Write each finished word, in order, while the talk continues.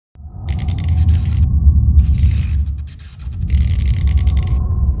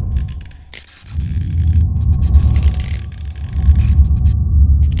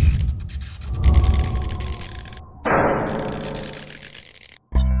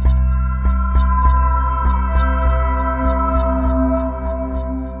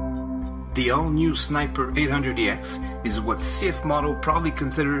the all-new Sniper 800EX is what Cfmoto probably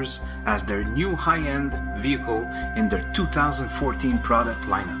considers as their new high-end vehicle in their 2014 product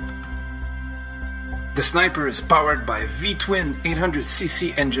lineup. The Sniper is powered by a V-twin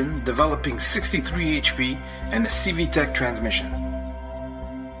 800cc engine developing 63 HP and a CVT transmission.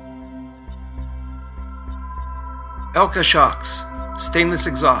 Elka shocks, stainless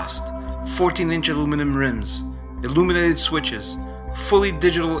exhaust, 14-inch aluminum rims, illuminated switches, fully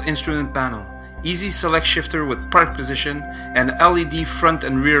digital instrument panel, easy select shifter with park position, and LED front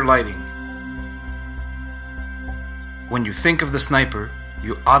and rear lighting. When you think of the Sniper,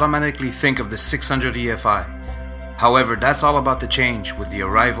 you automatically think of the 600 EFI. However, that's all about to change with the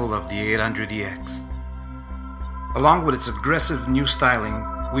arrival of the 800EX. Along with its aggressive new styling,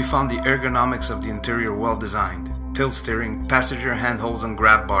 we found the ergonomics of the interior well designed. Tilt steering, passenger handholds and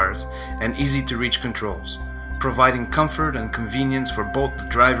grab bars, and easy to reach controls, providing comfort and convenience for both the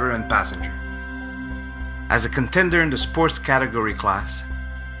driver and passenger. As a contender in the sports category class,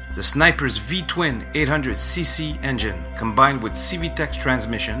 the Sniper's V-twin 800cc engine combined with CVT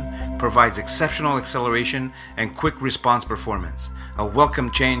transmission provides exceptional acceleration and quick response performance, a welcome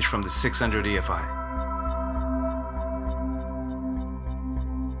change from the 600 EFI.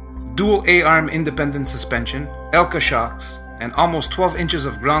 Dual A-arm independent suspension, Elka shocks, and almost 12 inches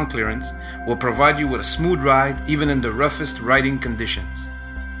of ground clearance will provide you with a smooth ride even in the roughest riding conditions.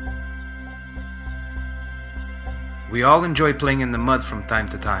 We all enjoy playing in the mud from time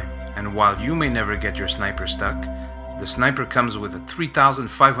to time, and while you may never get your Sniper stuck, the Sniper comes with a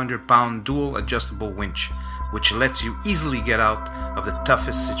 3,500-pound dual adjustable winch, which lets you easily get out of the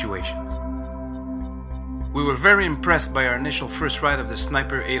toughest situations. We were very impressed by our initial first ride of the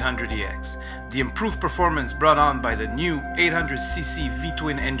Sniper 800EX. The improved performance brought on by the new 800cc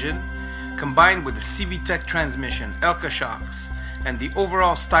V-twin engine, combined with the CVT transmission, Elka shocks, and the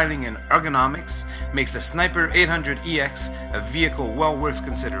overall styling and ergonomics makes the Sniper 800EX a vehicle well worth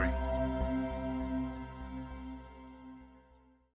considering.